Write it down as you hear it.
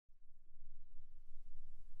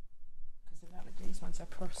Those ones are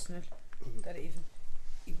personal. That even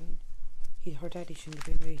her daddy shouldn't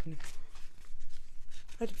have been reading it.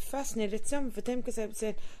 I'd be fascinated some of them because I would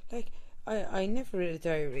say, like, I never read a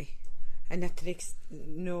diary, and that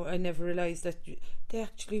I never realised that they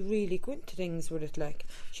actually really go into things with it. Like,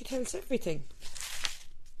 she tells everything.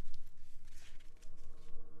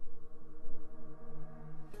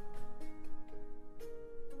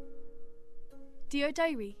 Dear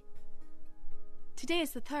Diary, today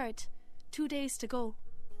is the 3rd, 2 days to go.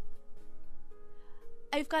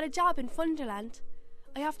 I've got a job in Funderland.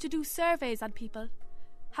 I have to do surveys on people.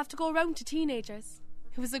 Have to go around to teenagers.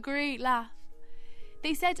 It was a great laugh.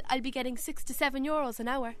 They said I'll be getting €6 to €7 an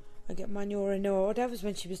hour. I get €1 an hour. That was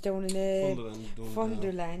when she was down in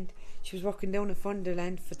Funderland. She was working down in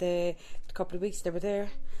Funderland for the couple of weeks they were there,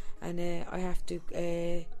 and I have to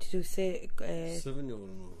do €7 an hour.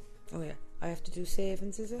 Oh yeah, I have to do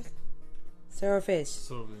savings, is it?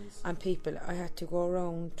 Surveys. And people. I had to go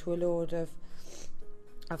around to a load of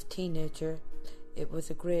teenager. It was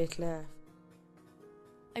a great laugh.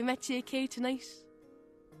 I met JK tonight.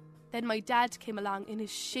 Then my dad came along in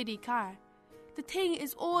his shitty car. The thing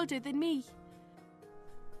is older than me.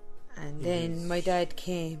 And then my dad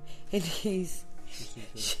came in his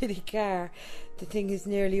shitty car. The thing is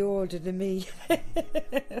nearly older than me.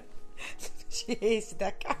 She hated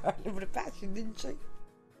that car with a passion, didn't she?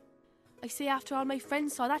 I say after all my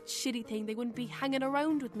friends saw that shitty thing, they wouldn't be hanging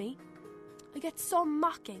around with me. I get some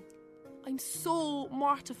mocking. I'm so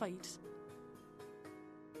mortified.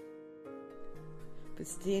 But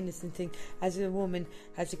it's the innocent thing. As a woman,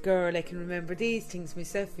 as a girl, I can remember these things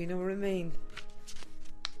myself, you know what I mean?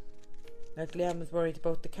 Like Liam was worried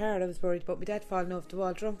about the car, I was worried about my dad falling off the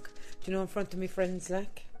wall drunk, do you know, in front of my friends,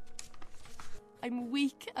 like. I'm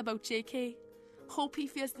weak about JK. Hope he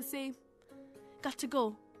feels the same. Got to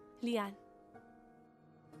go, Leanne.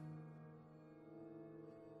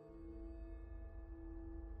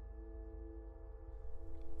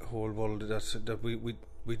 Whole world that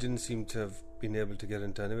we didn't seem to have been able to get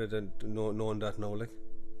into anyway, knowing that now, like,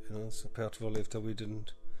 you know, it's a part of our life that we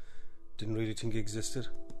didn't really think existed,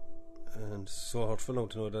 and so hurtful now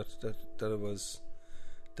to know that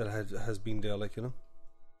it has been there, like, you know.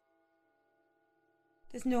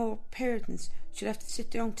 There's no parents should have to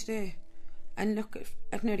sit down today and look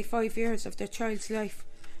at nearly 5 years of their child's life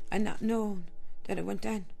and not knowing that it went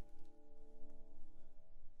on.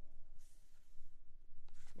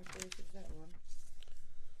 What date is that one?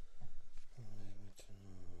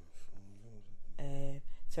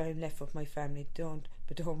 So I'm left with my family. Don't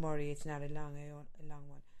worry, it's not a long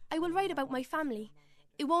one. I will write about my family.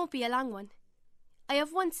 It won't be a long one. I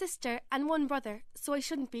have one sister and one brother, so I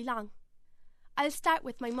shouldn't be long. I'll start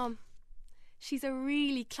with my mum. She's a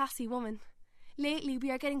really classy woman. Lately we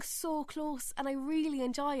are getting so close and I really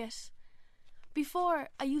enjoy it. Before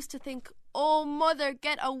I used to think, oh mother,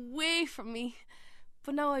 get away from me.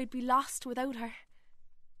 But now I'd be lost without her.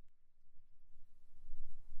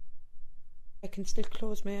 I can still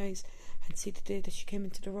close my eyes and see the day that she came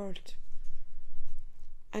into the world.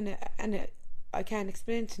 And I can't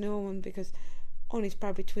explain to no one because only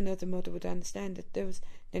probably to another mother would understand it. There was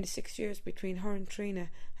nearly 6 years between her and Trina,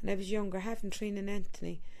 and I was younger having Trina and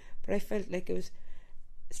Anthony, but I felt like it was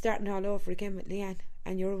starting all over again with Leanne.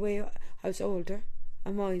 And you're away, I was older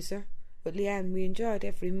and wiser, but Leanne, we enjoyed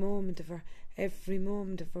every moment of her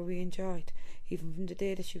we enjoyed, even from the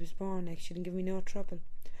day that she was born. Like, she didn't give me no trouble.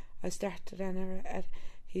 I started on her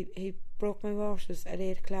he broke my waters at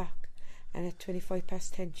 8 o'clock, and at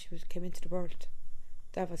 10:25 she came into the world.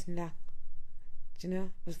 That wasn't long. You know,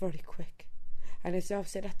 it was very quick. And I said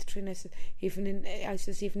that to Trina. I said, even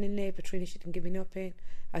in labour, Trina, she didn't give me no pain.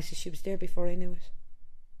 I said she was there before I knew it.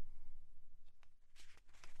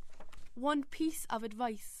 One piece of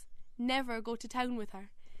advice: never go to town with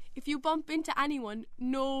her. If you bump into anyone,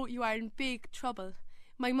 know you are in big trouble.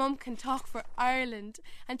 My mum can talk for Ireland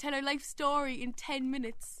and tell her life story in 10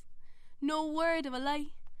 minutes. No word of a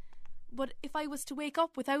lie. But if I was to wake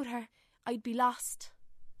up without her, I'd be lost.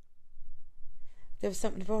 There was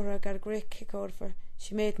something about her I got a great kick out of her.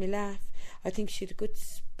 She made me laugh. I think she had a good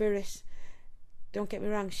spirit. Don't get me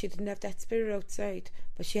wrong, she didn't have that spirit outside,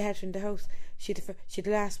 but she had her in the house. She'd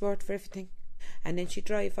the last word for everything. And then she'd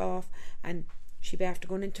drive off and she'd be after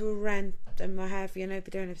going into a rant and what have you, and I'd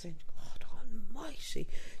be there and I'd be saying, God almighty.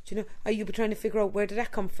 Do you know, you'd be trying to figure out where did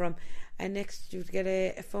that come from. And next you'd get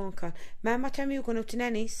a phone call. Ma'am, what time are you going out to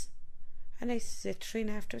Nanny's? And I said,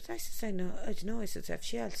 Trina afterwards. I said, I don't know. I said, have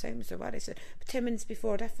she Alzheimer's or what? I said, but 10 minutes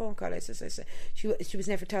before that phone call, I said, she was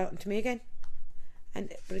never talking to me again. But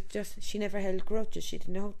it just, she never held grudges. She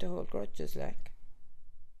didn't know how to hold grudges, like.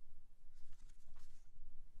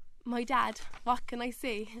 My dad, what can I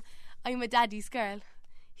say? I'm a daddy's girl.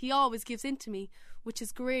 He always gives in to me, which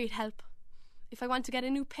is great help. If I want to get a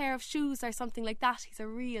new pair of shoes or something like that, he's a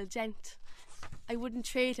real gent. I wouldn't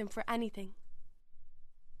trade him for anything.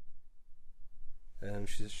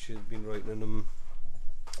 She's been writing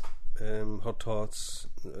her thoughts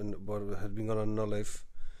and what had been going on in her life,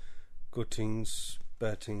 good things,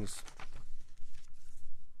 bad things.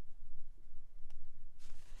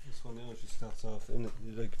 This one, she starts off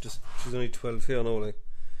she's only 12 here now.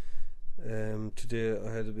 Today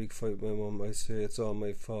I had a big fight with my mum. I say it's all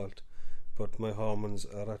my fault, but my hormones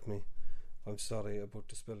are at me. I'm sorry about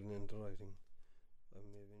the spelling and the writing.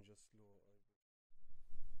 I'm maybe just slow.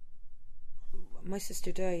 My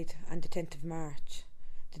sister died on the 10th of March,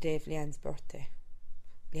 the day of Leanne's birthday.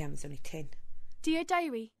 Leanne was only 10. Dear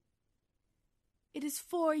Diary, it is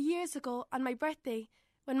 4 years ago on my birthday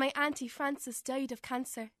when my auntie Frances died of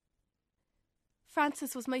cancer.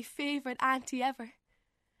 Frances was my favourite auntie ever.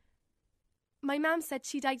 My mum said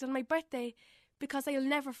she died on my birthday because I'll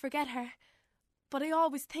never forget her, but I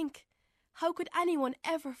always think, how could anyone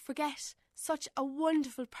ever forget such a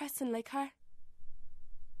wonderful person like her?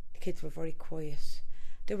 The kids were very quiet.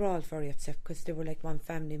 They were all very upset because they were like one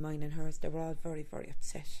family, mine and hers. They were all very, very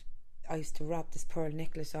upset. I used to rob this pearl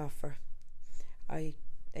necklace off her. I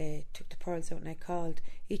took the pearls out and I called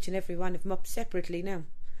each and every one of them up separately now.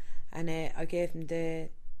 And I gave them a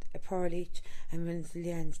pearl each. And when it was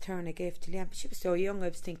Leanne's turn, I gave it to Leanne. But she was so young, I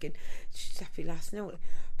was thinking, she's happy last night.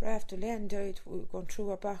 But after Leanne died, we were going through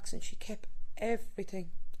her box and she kept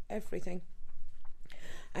everything.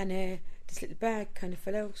 And this little bag kind of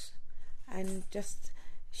fell out. And just,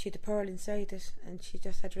 she had a pearl inside it. And she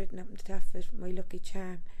just had written up on the top of it, my lucky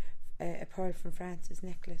charm, a pearl from France's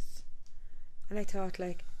necklace. And I thought,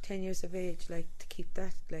 10 years of age, to keep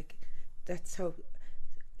that, that's how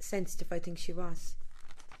sensitive I think she was.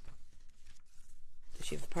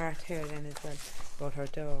 She have a part here then as well about her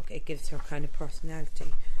dog. It gives her kind of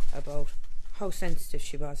personality about how sensitive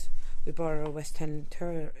she was. We bought her a West Highland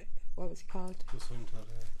Terrier. What was he called?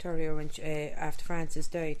 Terrier when after Frances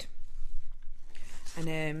died.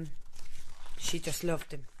 And she just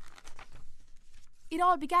loved him. It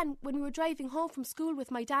all began when we were driving home from school with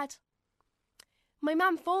my dad. My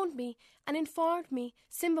mum phoned me and informed me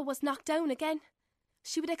Simba was knocked down again.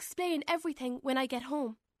 She would explain everything when I get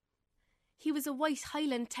home. He was a white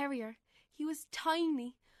Highland Terrier. He was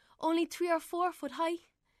tiny, only 3 or 4 foot high.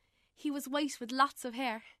 He was white with lots of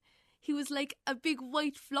hair. He was like a big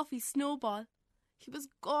white fluffy snowball. He was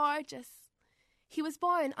gorgeous. He was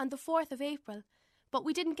born on the 4th of April, but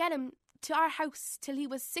we didn't get him to our house till he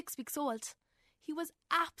was 6 weeks old. He was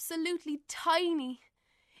absolutely tiny.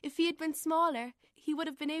 If he had been smaller, he would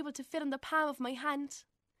have been able to fit on the palm of my hand.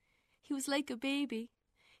 He was like a baby.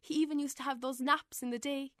 He even used to have those naps in the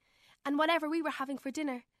day, and whatever we were having for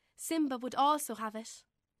dinner, Simba would also have it.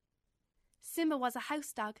 Simba was a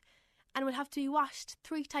house dog and would have to be washed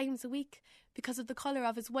 3 times a week because of the colour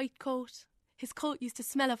of his white coat. His coat used to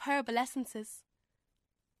smell of herbal essences.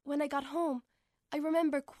 When I got home, I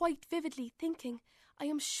remember quite vividly thinking, I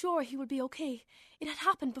am sure he will be okay. It had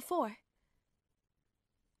happened before.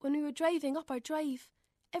 When we were driving up our drive,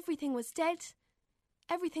 everything was dead.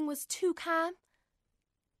 Everything was too calm.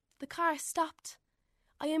 The car stopped.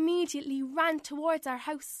 I immediately ran towards our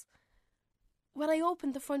house. When I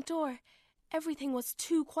opened the front door, everything was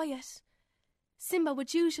too quiet. Simba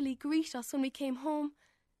would usually greet us when we came home.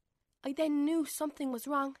 I then knew something was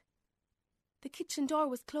wrong. The kitchen door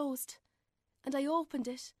was closed, and I opened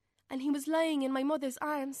it, and he was lying in my mother's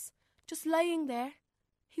arms, just lying there.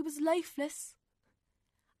 He was lifeless.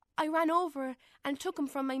 I ran over and took him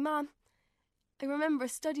from my mum. I remember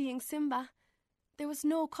studying Simba. There was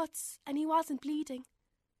no cuts, and he wasn't bleeding.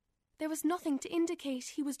 There was nothing to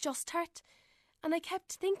indicate he was just hurt, and I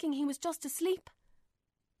kept thinking he was just asleep.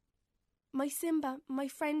 My Simba, my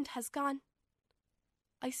friend, has gone.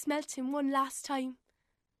 I smelt him one last time.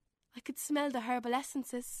 I could smell the herbal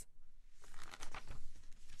essences.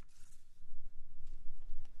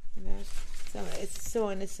 So it's so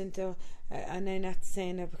innocent though, and I'm not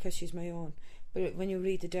saying that because she's my own, but when you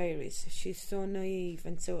read the diaries, she's so naive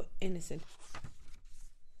and so innocent.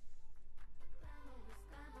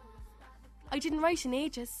 I didn't write in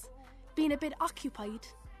ages, being a bit occupied.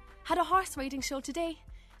 Had a horse riding show today,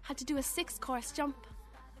 had to do a 6-course jump.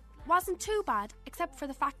 Wasn't too bad, except for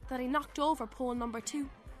the fact that I knocked over pole number 2.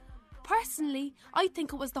 Personally, I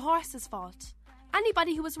think it was the horse's fault.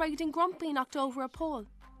 Anybody who was riding grumpy knocked over a pole.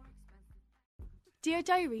 Dear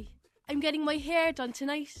Diary, I'm getting my hair done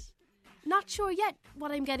tonight. Not sure yet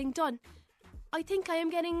what I'm getting done. I think I am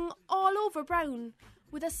getting all over brown,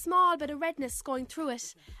 with a small bit of redness going through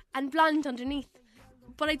it and blonde underneath,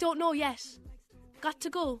 but I don't know yet. Got to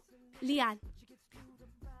go, Leanne.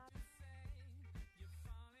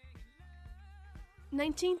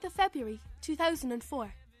 19th of February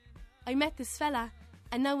 2004. I met this fella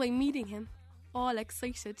and now I'm meeting him, all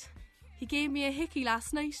excited. He gave me a hickey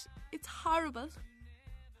last night. It's horrible.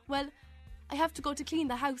 Well, I have to go to clean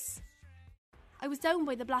the house. I was down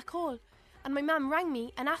by the black hole and my mum rang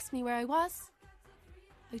me and asked me where I was.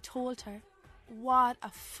 I told her. What a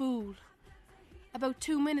fool. About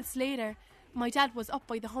 2 minutes later, my dad was up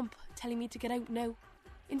by the hump telling me to get out now.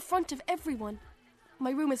 In front of everyone.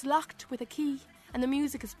 My room is locked with a key and the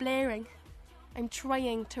music is blaring. I'm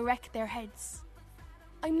trying to wreck their heads.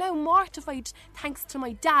 I'm now mortified thanks to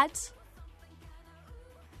my dad.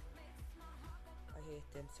 I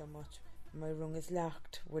hate them so much. My room is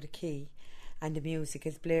locked with a key and the music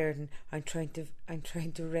is blaring. I'm trying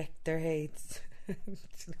to wreck their heads.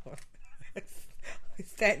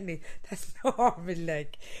 That's normal,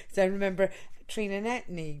 like. So I remember Trina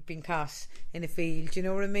Netney being caught in a field, you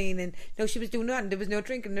know what I mean? And no, she was doing nothing. There was no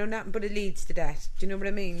drinking, no nothing, but it leads to that. Do you know what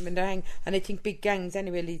I mean? When and I think big gangs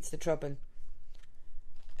anyway leads to trouble.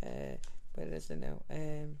 What is it now?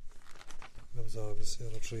 That was August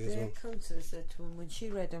 03 as well. The counsellor said to him when she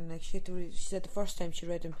read them, like she said the first time she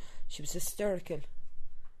read them, she was hysterical.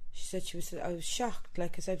 She said I was shocked,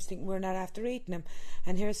 like, because I was thinking we're not after eating them,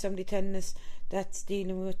 and here's somebody telling us that's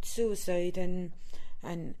dealing with suicide and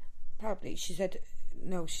probably she said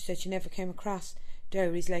she never came across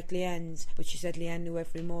diaries like Leanne's, but she said Leanne knew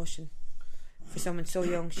every emotion. For someone so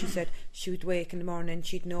young, she said she would wake in the morning and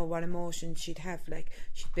she'd know what emotions she'd have, like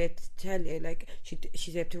she'd be able to tell you, like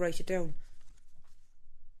she's able to write it down.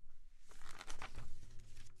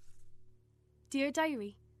 Dear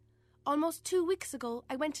Diary, almost 2 weeks ago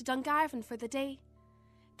I went to Dungarvan for the day.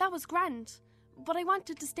 That was grand, but I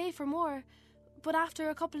wanted to stay for more. But after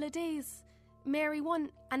a couple of days, Mary 1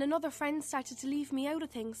 and another friend started to leave me out of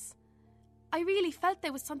things. I really felt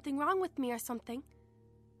there was something wrong with me or something.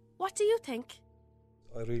 What do you think?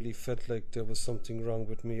 I really felt like there was something wrong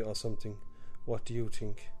with me or something. What do you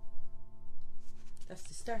think? That's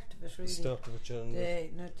the start of it, really. The start of it, John.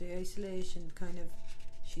 The isolation, kind of,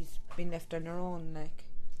 she's been left on her own, like.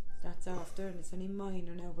 That's after, and it's only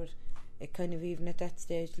minor now, but it kind of, even at that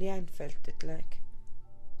stage, Leanne felt it, like.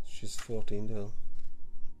 She's 14 now.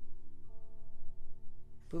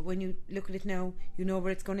 But when you look at it now, you know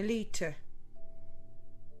where it's going to lead to.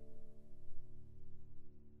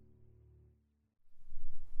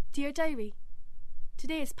 Dear Diary,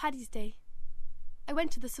 today is Paddy's Day. I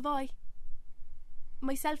went to the Savoy.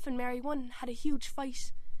 Myself and Mary 1 had a huge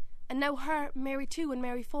fight, and now her, Mary 2 and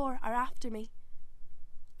Mary 4 are after me.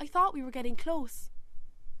 I thought we were getting close.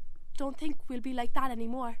 Don't think we'll be like that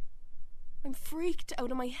anymore. I'm freaked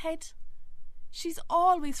out of my head. She's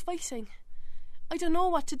always fighting. I don't know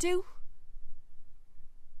what to do.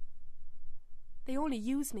 They only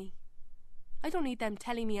use me. I don't need them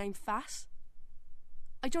telling me I'm fat.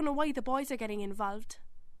 I don't know why the boys are getting involved.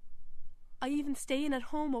 I even stay in at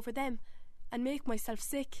home over them and make myself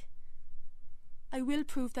sick. I will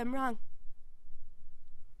prove them wrong.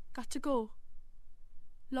 Got to go.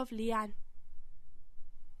 Love, Leanne.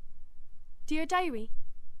 Dear Diary,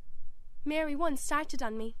 Mary 1 started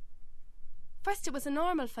on me. First it was a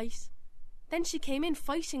normal fight. Then she came in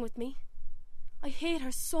fighting with me. I hate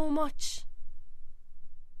her so much.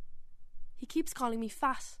 He keeps calling me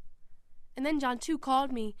fat. And then John 2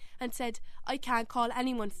 called me and said I can't call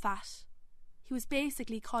anyone fat. He was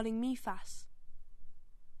basically calling me fat.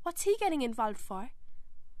 What's he getting involved for?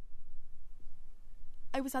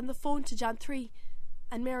 I was on the phone to John 3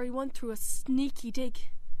 and Mary 1 threw a sneaky dig.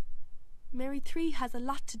 Mary 3 has a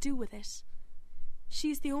lot to do with it.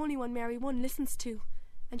 She's the only one Mary 1 listens to,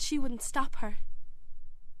 and she wouldn't stop her.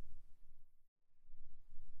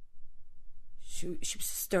 She was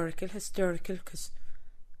hysterical, because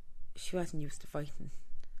she wasn't used to fighting,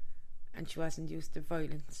 and she wasn't used to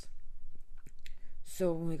violence.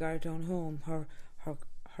 So when we got her down home, her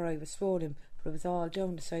eye was swollen, but it was all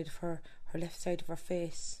down the side of her left side of her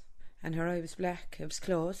face, and her eye was black. It was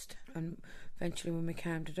closed, and eventually when we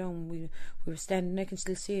calmed her down, we were standing, I can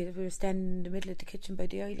still see it, we were standing in the middle of the kitchen by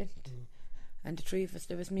the island, and the three of us,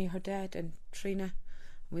 there was me, her dad and Trina, and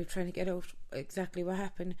we were trying to get out exactly what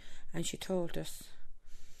happened, and she told us,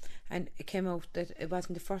 and it came out that it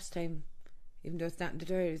wasn't the first time, even though it's not in the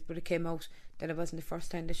diaries, but it came out that it wasn't the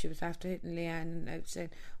first time that she was after hitting Leanne. And I was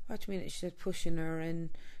saying, what do you mean? She said pushing her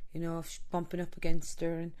and, bumping up against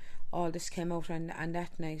her, and all this came out on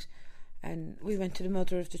that night. And we went to the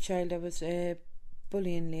mother of the child that was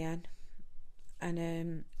bullying Leanne,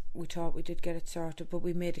 and we thought we did get it sorted, but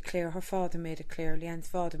we made it clear, her father made it clear, Leanne's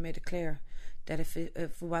father made it clear, that if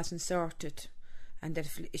it wasn't sorted, and that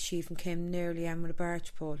if she even came near Leanne with a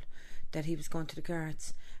barge pole, that he was going to the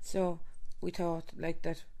guards. So we thought like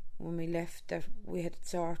that when we left that we had it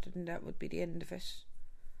sorted and that would be the end of it,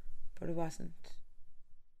 but it wasn't.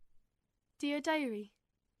 Dear Diary,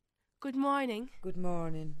 good morning. Good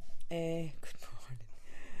morning. Good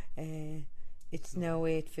morning. It's now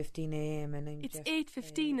 8:15 a.m. and It's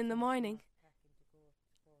 8:15 in the morning.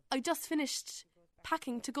 I just finished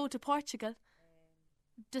packing to go to Portugal.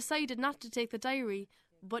 Decided not to take the diary,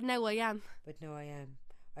 but now I am.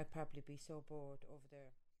 I'd probably be so bored over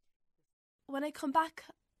there. When I come back,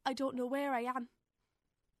 I don't know where I am.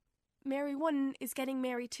 Mary 1 is getting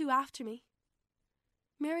Mary 2 after me.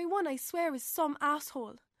 Mary 1, I swear, is some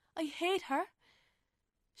asshole. I hate her.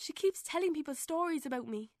 She keeps telling people stories about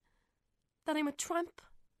me. That I'm a tramp.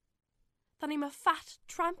 That I'm a fat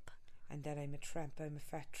tramp. And that I'm a tramp, I'm a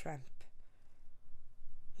fat tramp.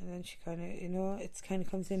 And then she kind of, it kind of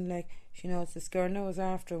comes in like, she knows this girl knows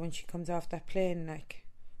after when she comes off that plane, like.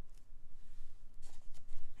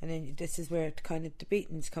 And then this is where the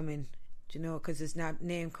beatings come in, because it's not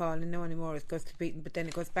name calling no anymore, it goes to beating, but then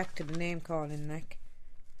it goes back to the name calling, like.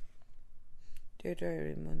 Dear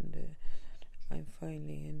Diary, Monday, I'm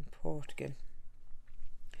finally in Portugal.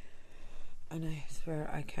 And I swear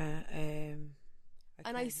I can't,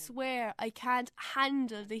 I swear I can't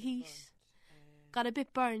handle the heat. Got a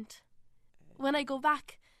bit burnt. When I go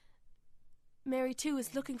back, Mary 2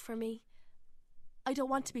 is looking for me. I don't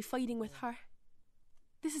want to be fighting with her.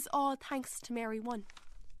 This is all thanks to Mary 1.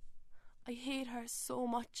 I hate her so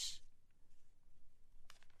much.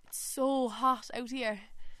 It's so hot out here.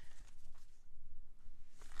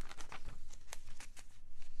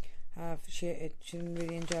 She didn't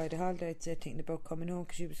really enjoy the holidays, thinking about coming home,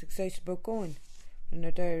 because she was excited about going. And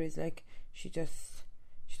her diary is like, she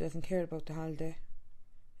doesn't care about the holiday.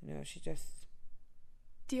 She just...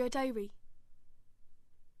 Dear Diary,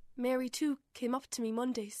 Mary 2 came up to me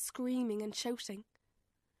Monday screaming and shouting.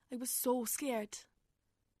 I was so scared.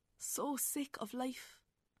 So sick of life.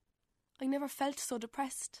 I never felt so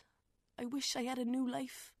depressed. I wish I had a new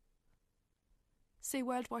life. Say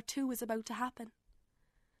World War II is about to happen.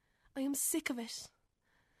 I am sick of it.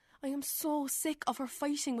 I am so sick of her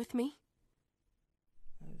fighting with me.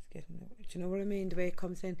 I was getting... Do you know what I mean? The way it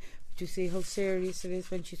comes in. But you see how serious it is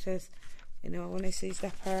when she says, when I sees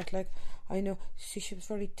that part, like, I know, see, she was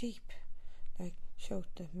very deep. Like,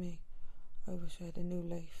 shouted at me, I wish I had a new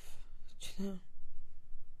life. Do you know? I'm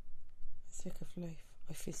sick of life.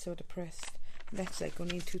 I feel so depressed. And that's like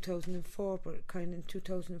only in 2004, but kind of in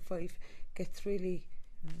 2005 gets really...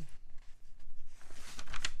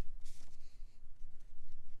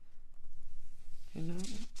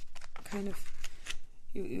 kind of,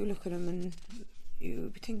 you look at them and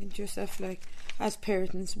you be thinking to yourself, like, as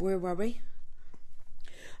parents, where were we?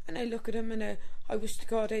 And I look at them and I wish to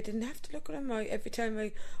God I didn't have to look at them. Every time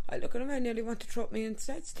I look at them, I nearly want to throw me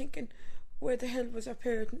inside, thinking, where the hell was our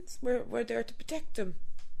parents? We're there to protect them.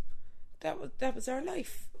 That was our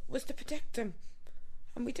life, was to protect them,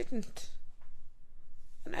 and we didn't.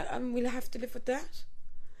 And we'll have to live with that.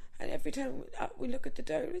 And every time we look at the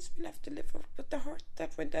diaries, we'll have to live with the hurt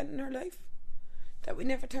that went on in our life, that we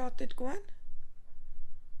never thought they'd go on.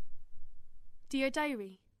 Dear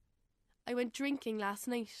Diary, I went drinking last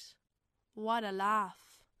night. What a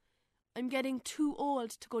laugh. I'm getting too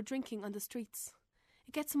old to go drinking on the streets.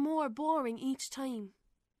 It gets more boring each time.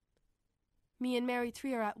 Me and Mary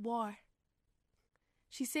 3 are at war.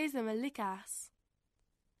 She says I'm a lick ass.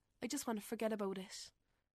 I just want to forget about it.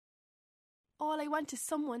 All I want is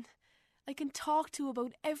someone I can talk to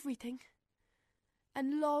about everything.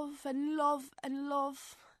 And love and love and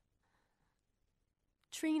love.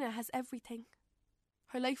 Trina has everything.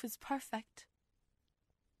 Her life is perfect.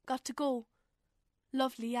 Got to go.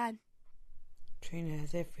 Love, Leanne. Trina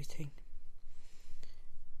has everything.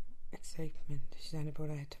 Excitement. She's on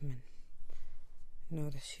about Adam.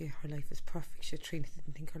 That her life is perfect. Trina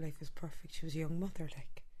didn't think her life was perfect. She was a young mother,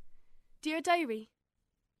 like. Dear Diary,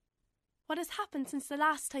 what has happened since the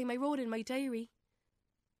last time I wrote in my diary?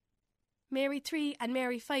 Mary 3 and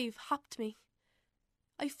Mary 5 hopped me.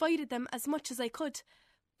 I fighted them as much as I could,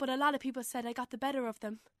 but a lot of people said I got the better of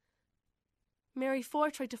them. Mary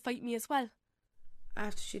 4 tried to fight me as well.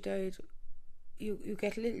 After she died, you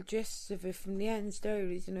get little gists of it from Leanne's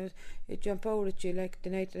diaries, it jump out at you, like the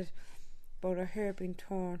night that about her hair being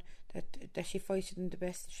torn, that she fighted them the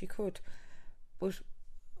best she could. But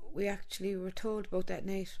we actually were told about that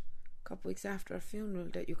night, a couple of weeks after her funeral,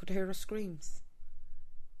 that you could hear her screams.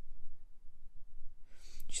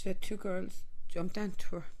 She said 2 girls jumped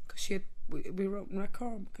onto her, because we were out in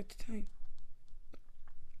Rathcormac at the time.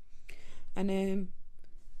 And there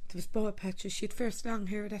was bald patches. She had first long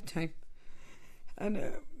hair at that time.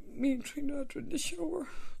 And me and Trina were in the shower,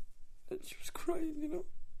 and she was crying, you know.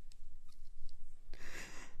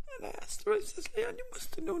 And I asked her, I said, Leanne, you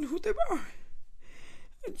must have known who they were.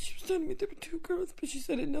 And she was telling me there were two girls, but she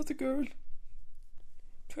said another girl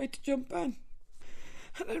tried to jump on.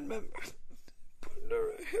 And I remember pulling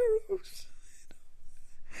her hair out, you know,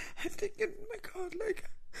 and thinking, my God, like,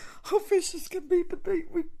 how vicious can people be?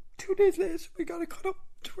 2 days later, we got it cut up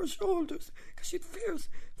to her shoulders, because she had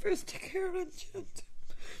fierce thick hair, and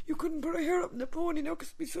you couldn't put her hair up in the pony now because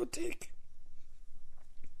it'd be so thick.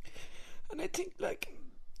 And I think, like,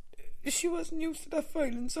 she wasn't used to that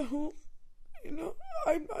violence at home. You know,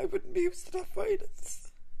 I wouldn't be used to that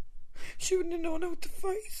violence. She wouldn't have known how to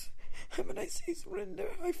fight. And when I see someone in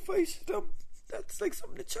there, I fight them. That's like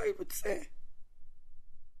something a child would say.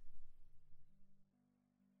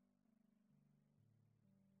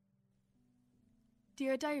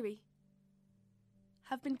 Dear Diary,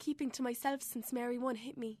 have been keeping to myself since Mary 1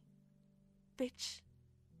 hit me. Bitch.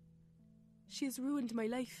 She has ruined my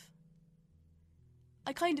life.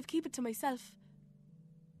 I kind of keep it to myself.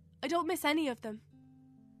 I don't miss any of them.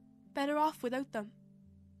 Better off without them.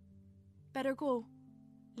 Better go,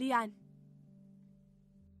 Leanne.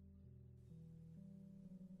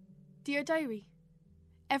 Dear Diary,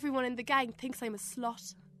 everyone in the gang thinks I'm a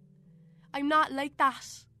slut. I'm not like that.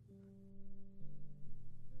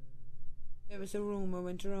 There was a rumour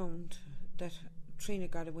went around that Trina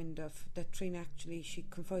got a wind of, that Trina actually, she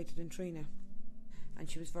confided in Trina, and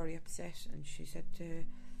she was very upset, and she said to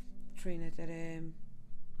Trina that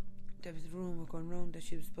there was a rumour going round that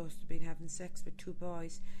she was supposed to be having sex with 2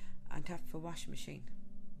 boys on top of a washing machine.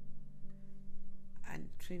 And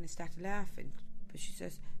Trina started laughing, but she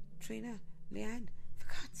says, Trina, Leanne, for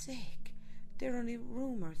God's sake, they're only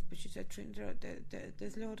rumours. But she said, Trina,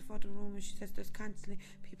 there's a lot of other rumours. She says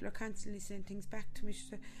people are constantly saying things back to me. She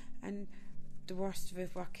said, and the worst of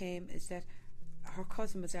it, what came, is that her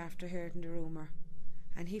cousin was after hearing the rumour,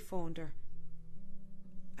 and he phoned her,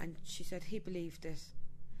 and she said he believed it,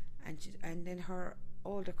 and then her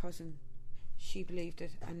older cousin, she believed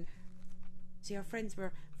it, and see, her friends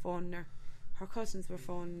were phoning her, her cousins were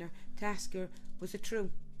phoning her to ask her, was it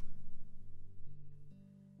true?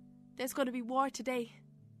 There's going to be war today,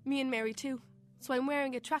 me and Mary too, so I'm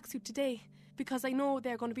wearing a tracksuit today because I know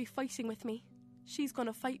they're going to be fighting with me. She's going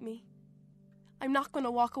to fight me. I'm not going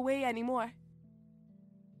to walk away anymore.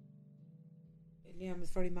 Liam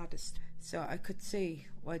was very modest, so I could see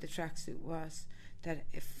why the tracksuit was, that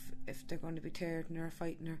if they're going to be tearing her or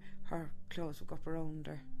fighting her, her clothes would go up around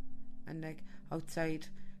her, and like outside,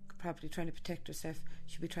 probably trying to protect herself,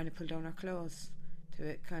 she'd be trying to pull down her clothes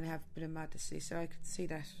to kind of have a bit of modesty. So I could see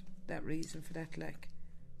that reason for that, like.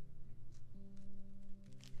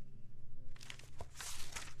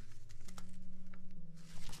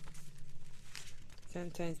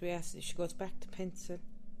 Sometimes we ask if she goes back to pencil.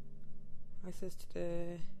 I says to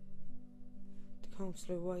the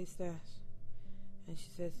counsellor, why is that? And she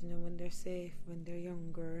says, you know, when they're safe, when they're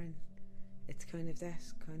younger, and it's kind of that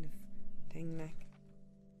kind of thing, like.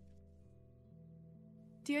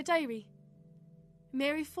 Dear Diary,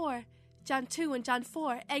 Mary 4, Jan 2 and Jan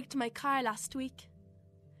 4 egged my car last week.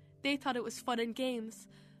 They thought it was fun and games,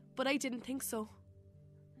 but I didn't think so.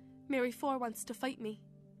 Mary 4 wants to fight me.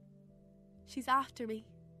 She's after me.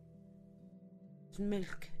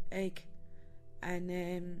 Milk, egg,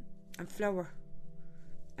 and flour,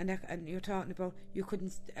 and you're talking about, you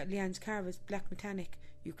couldn't. Leanne's car was black metallic.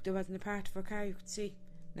 There wasn't a part of her car you could see,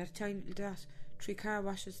 not a tiny little dot. 3 car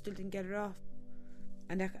washes still didn't get it off.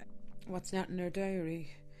 And what's not in her diary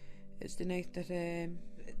is the night that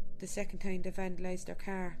the second time they vandalised her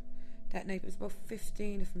car. That night, it was about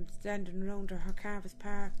 15 of them standing around her. Her car was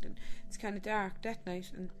parked, and it's kind of dark that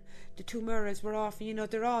night, and the 2 mirrors were off, and you know,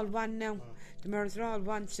 they're all one now. The mirrors are all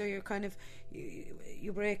one, so you're kind of,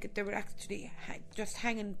 you break it. They were actually just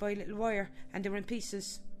hanging by a little wire, and they were in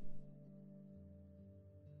pieces.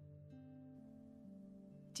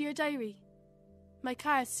 Dear Diary, my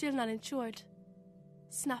car is still not insured.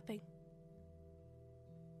 Snapping.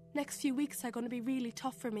 Next few weeks are going to be really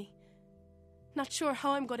tough for me. Not sure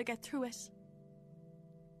how I'm going to get through it.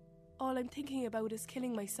 All I'm thinking about is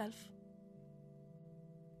killing myself.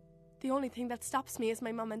 The only thing that stops me is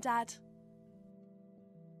my mum and dad.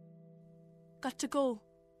 Got to go,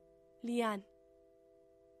 Leanne.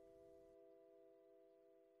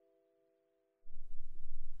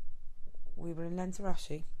 We were in Lanzarote.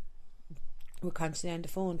 We were constantly on the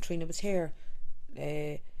phone. Trina was here.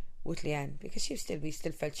 with Leanne, because we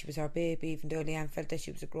still felt she was our baby, even though Leanne felt that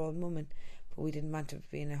she was a grown woman, but we didn't want her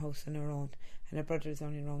to be in a house on her own, and her brother was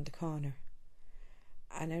only around the corner.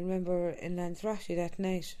 And I remember in Lanzarote that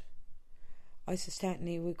night, I said,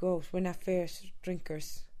 Stanley, we go out, we're not fierce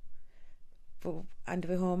drinkers, but on the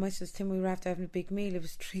way home I said, Tim, we were after having a big meal. It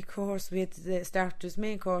was 3 course, we had the starters,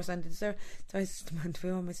 main course and the dessert. So I said to him on the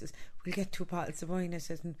way home, I said, we'll get 2 bottles of wine, I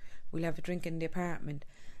said, and we'll have a drink in the apartment.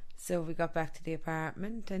 So we got back to the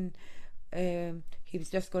apartment, and he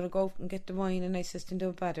was just going to go out and get the wine, and I said,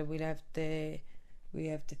 don't bother, we have the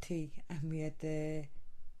tea, and we had the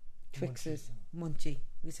Twixes, Munchie.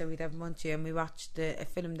 We said we'd have Munchie, and we watched a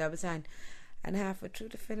film that was on, and halfway through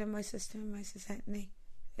the film I said to him, I said, Anthony,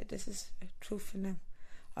 this is truthful now.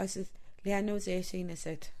 I said, Leanne was 18, I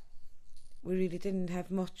said, we really didn't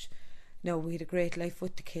have much. No, we had a great life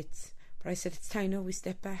with the kids, but I said, it's time now we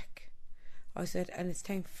step back. I said, and it's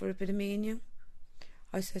time for a bit of me and you.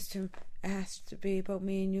 I said to him, it has to be about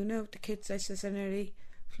me and you now. The kids, I said, are nearly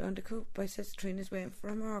flown the coop. I said, Trina's waiting for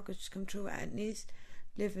a mortgage to come through, and he's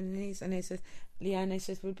living in his. And I said, Leanne, I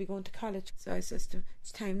said, we'll be going to college. So I said to him,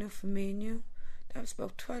 it's time now for me and you. That was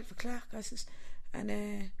about 12 o'clock. I said,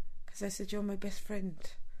 and because I said, you're my best friend.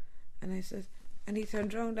 And I said, and he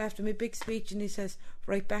turned around after my big speech and he says,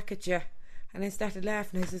 right back at you. And I started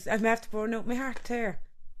laughing. I says, I'm after pouring out my heart there.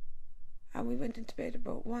 And we went into bed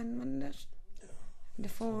about 1 minute, and the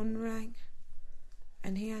phone rang,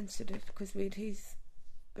 and he answered it, because we had his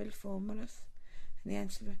bill phone with us, and he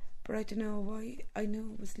answered it, but I don't know why. I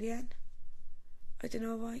knew it was Leanne. I don't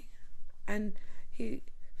know why. And he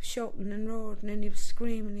was shouting and roaring, and he was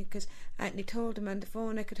screaming, because Anthony told him on the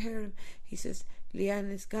phone, I could hear him, he says, Leanne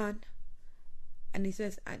is gone. And he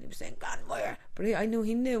says, and he was saying, gone where? But I knew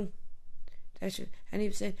he knew that and he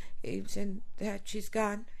was saying that she's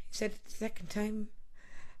gone. He said it the second time,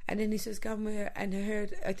 and then he says, gone where? And I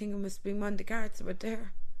heard, I think it must have been one of the guards that were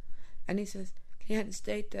there, and he says, Leanne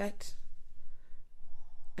stayed that.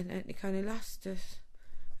 And Anthony kind of lost it,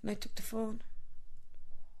 and I took the phone,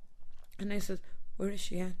 and I said, where is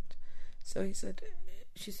she at? So he said,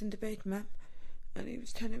 she's in the bed, ma'am. And he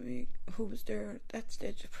was telling me who was there at that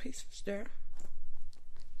stage. The priest was there,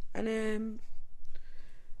 and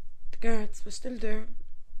the guards were still there,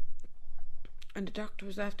 and the doctor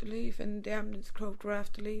was after leaving, and the ambulance crowd were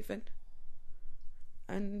after leaving,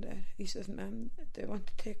 and he says, ma'am, they want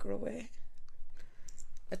to take her away.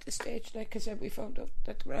 At this stage, like I said, we found out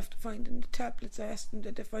that they were after finding the tablets. I asked him,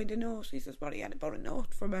 did they find a note? He says, well, he had about a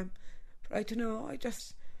note for ma'am, but I don't know, I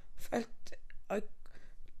just felt,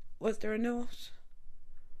 was there a note?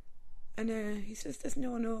 And he says, there's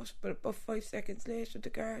no note, but about 5 seconds later the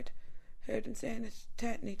guard heard him saying it,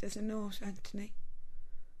 Anthony, there's a note, Anthony.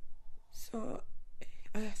 So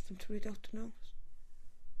I asked him to read out the note.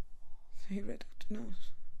 So he read out the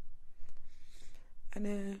note.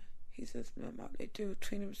 And he says, Mum, all I do,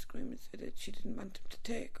 Trina was screaming, said that she didn't want him to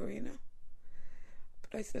take her, you know.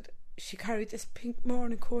 But I said, she carried this pink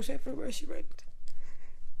morning coat everywhere she went.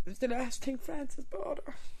 It was the last thing Francis bought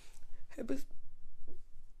her. It was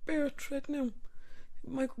bare thread now.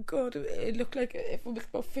 My God, it looked like if it was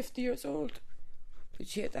about 50 years old. But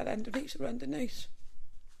she had that underneath around the night.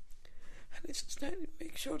 And I said, Stanley,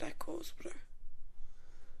 make sure that goes with her.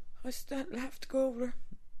 I said, I'll have to go over her.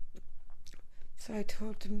 So I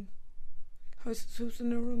told him, I said, who's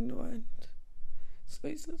in the room now? And so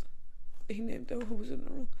he said, he named out who was in the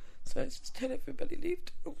room. So I said, tell everybody leave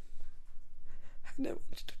the room. And I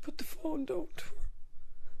wanted to put the phone down to her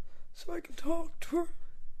so I can talk to her.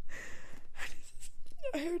 And he says,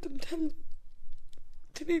 I heard him tell them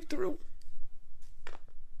to leave the room.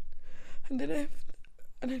 And they left.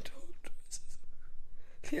 And I told her, I says,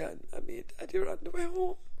 Leanne, Mommy and Daddy are on the way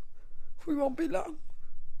home. We won't be long.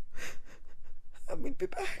 And we'll be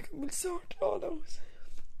back and we'll sort it all out.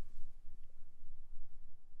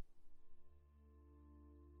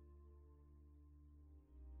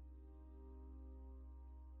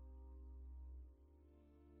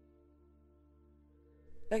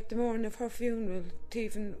 Like the morning of her funeral,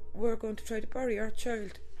 Stephen, we're going to try to bury our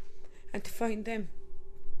child and to find them.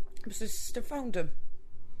 It was the sister found them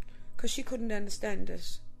because she couldn't understand it,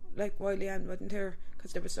 like why Leanne wasn't there,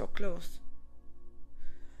 because they were so close.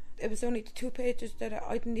 It was only the 2 pages that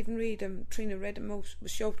I didn't even read them. Trina read them out,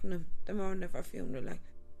 was shouting them the morning of her funeral. Like,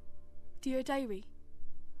 Dear Diary,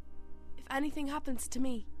 if anything happens to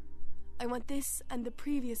me, I want this and the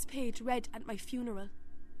previous page read at my funeral.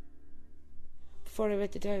 Before I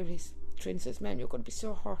read the diaries, Trina says, man, you're going to be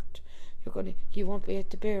so hurt. You won't be able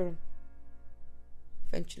to bear him.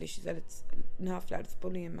 Eventually she said, it's an awful lot of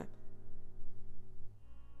bullying, man.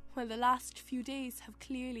 Well, the last few days have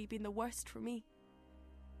clearly been the worst for me.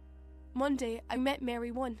 Monday I met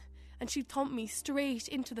Mary 1 and she thumped me straight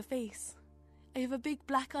into the face. I have a big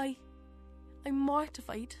black eye. I'm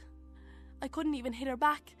mortified. I couldn't even hit her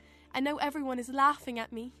back, and now everyone is laughing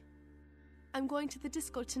at me. I'm going to the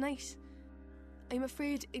disco tonight. I'm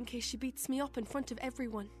afraid in case she beats me up in front of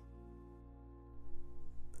everyone.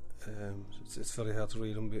 It's very hard to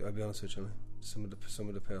read. I'll be honest with you. Some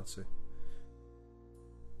of the parts.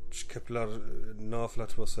 She kept an awful lot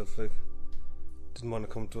to herself. Like, didn't want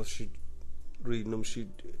to come to us. She reading them.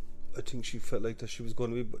 I think she felt like that she was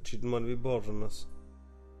going to be. She didn't want to be bothering us.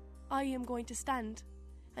 I am going to stand,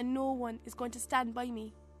 and no one is going to stand by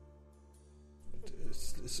me.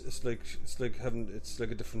 It's like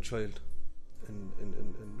a different child,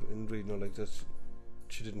 in reading her like that.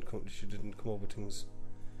 She didn't come up with things,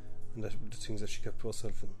 and that the things that she kept to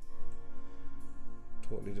herself in.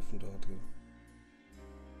 Totally different altogether.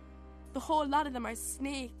 The whole lot of them are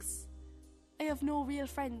snakes. I have no real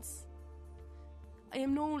friends. I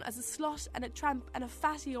am known as a slut and a tramp and a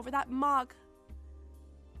fatty over that mog.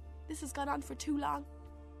 This has gone on for too long.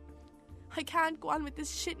 I can't go on with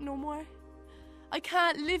this shit no more. I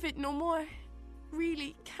can't live it no more.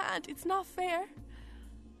 Really can't. It's not fair.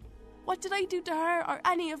 What did I do to her or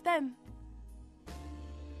any of them?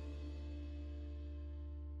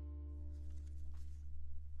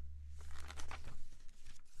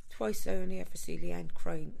 Twice I only ever see Leanne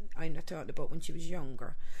crying. I'm not talking about when she was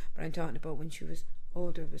younger, but I'm talking about when she was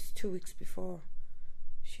older. It was 2 weeks before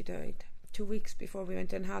she died. 2 weeks before we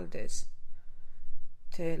went on holidays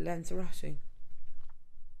to Lanzarote.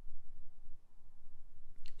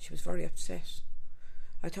 She was very upset.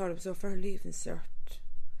 I thought it was over her leaving cert,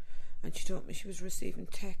 and she told me she was receiving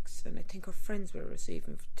texts, and I think her friends were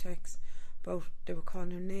receiving texts about they were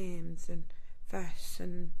calling her names and fat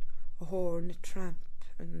and a whore and a tramp,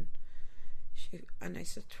 and I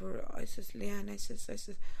said to her, I says, Leanne, I says,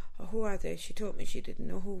 oh, who are they? She told me she didn't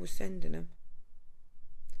know who was sending them.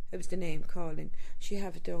 It was the name calling. She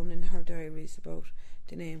have it down in her diaries about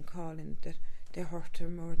the name calling, that they hurt her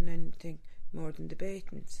more than anything, more than the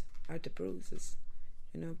beatings or the bruises.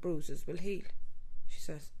 You know, bruises will heal, she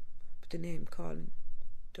says, but the name calling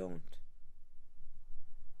don't.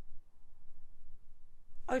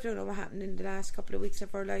 I don't know what happened in the last couple of weeks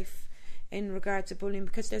of her life in regards to bullying,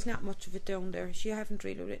 because there's not much of it down there. She haven't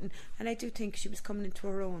really written, and I do think she was coming into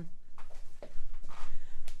her own.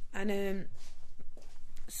 And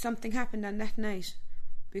something happened on that night,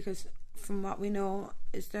 because from what we know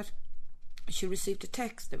is that she received a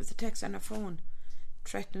text. There was a text on her phone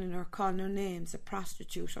threatening her, calling her names, a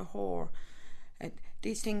prostitute, a whore.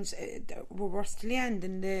 These things were worse to Leanne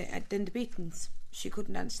than the beatings. She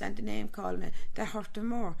couldn't understand the name calling it. That hurt her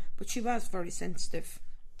more, but she was very sensitive.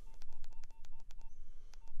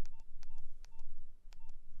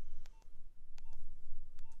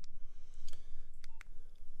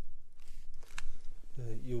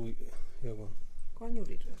 Go on, you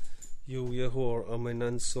read it. You whore, on my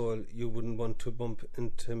nan's soul, you wouldn't want to bump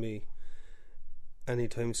into me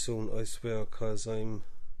anytime soon, I swear, 'cause I'm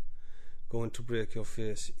going to break your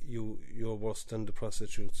face. You're worse than the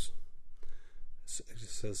prostitutes. It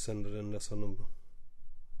says send it in, that's her number.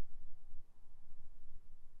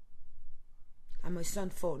 And my son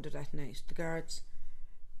phoned her that night. The guards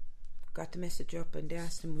got the message up and they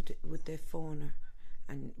asked him would they phone her,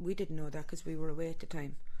 and we didn't know that because we were away at the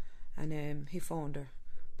time. And he phoned her,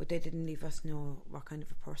 but they didn't leave us know what kind of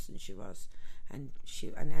a person she was. And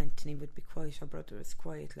Anthony would be quiet. Her brother was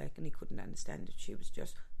quiet, like, and he couldn't understand it. She was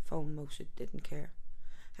just phone moted, didn't care.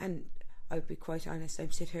 And I'll be quite honest,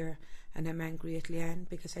 I'm sit here and I'm angry at Leanne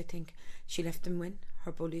because I think she left them win.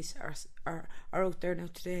 Her bullies are out there now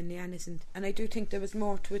today, and Leanne isn't. And I do think there was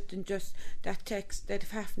more to it than just that text. That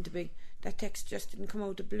have happened to be. That text just didn't come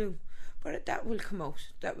out of the blue. But that will come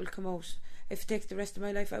out. That will come out. If it takes the rest of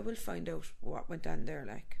my life, I will find out what went on there,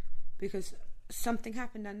 like. Because something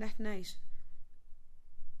happened on that night.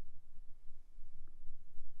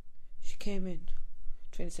 She came in.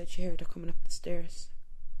 Trina said she heard her coming up the stairs.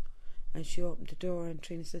 And she opened the door, and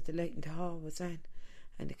Trina said the light in the hall was on.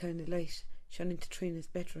 And the kind of light shone into Trina's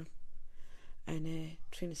bedroom. And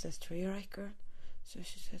Trina says to her, "You alright, girl?" So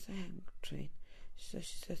she says, "I am, Trina." So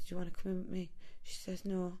she says, "Do you want to come in with me?" She says,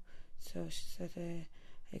 "No." So she said, "Are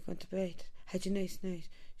you going to bed? Had you a nice night?"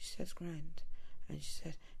 She says, "Grand." And she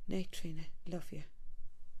said, "Night, Trina, love you."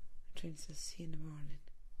 And Trina says, "See you in the morning."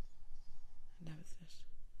 And that was it.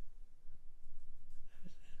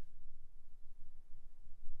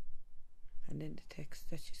 And then the text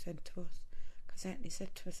that she sent to us, because Anthony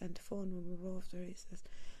said to us on the phone when we were over there, he says,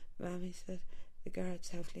 "Mum," he said, "the guards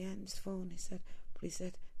have Leanne's phone," he said, "but he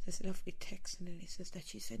said, there's a lovely text," and then he says, "that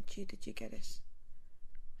she sent you, did you get it?"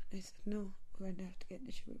 I said, no, we weren't after getting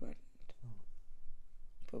it, we weren't.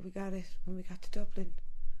 But we got it when we got to Dublin.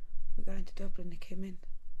 We got into Dublin, it came in.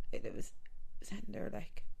 It was sitting there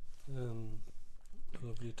like... I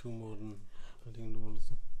love you too more than anything in the world.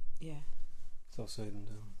 Yeah. It's upside and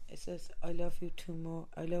down. It says, I love you too more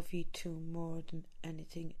than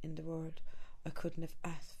anything in the world. I couldn't have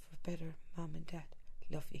asked for better, Mum and Dad.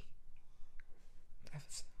 Love you. That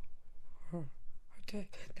was her day.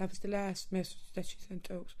 That was the last message that she sent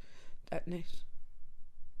out that night.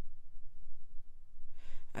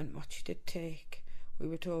 And what she did take, we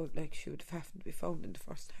were told like she would have happened to be found in the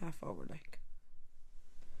first half hour, like.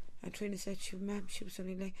 And Trina said she was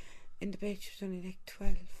only like, in the bed she was only like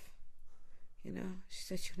 12. You know, she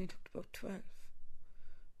said she only looked about 12.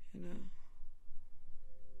 You know.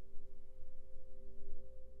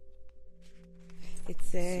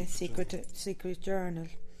 It's a secret journal,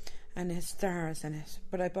 and it has stars in it.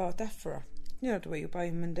 But I bought that for her. You know the way you buy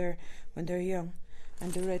them when they're young.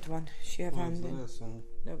 And the red one she have on them.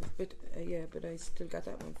 No, but yeah, but I still got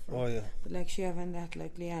that one for her. Oh yeah. But like she have on that,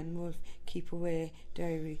 like Leanne Wolf, keep away,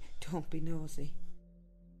 diary, don't be nosy.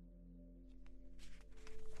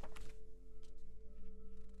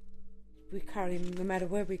 We carry them no matter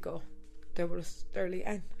where we go. They're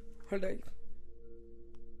Leanne, her life.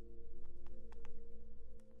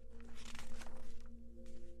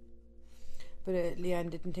 But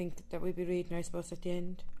Leanne didn't think that we'd be reading her, I suppose, at the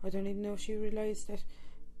end. I don't even know if she realised that.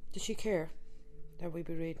 Did she care that we'd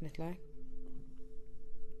be reading it, like?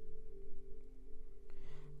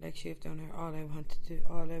 Like she have done her, all I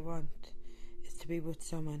want is to be with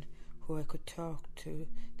someone who I could talk to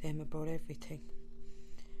them about everything.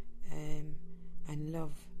 And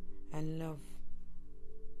love.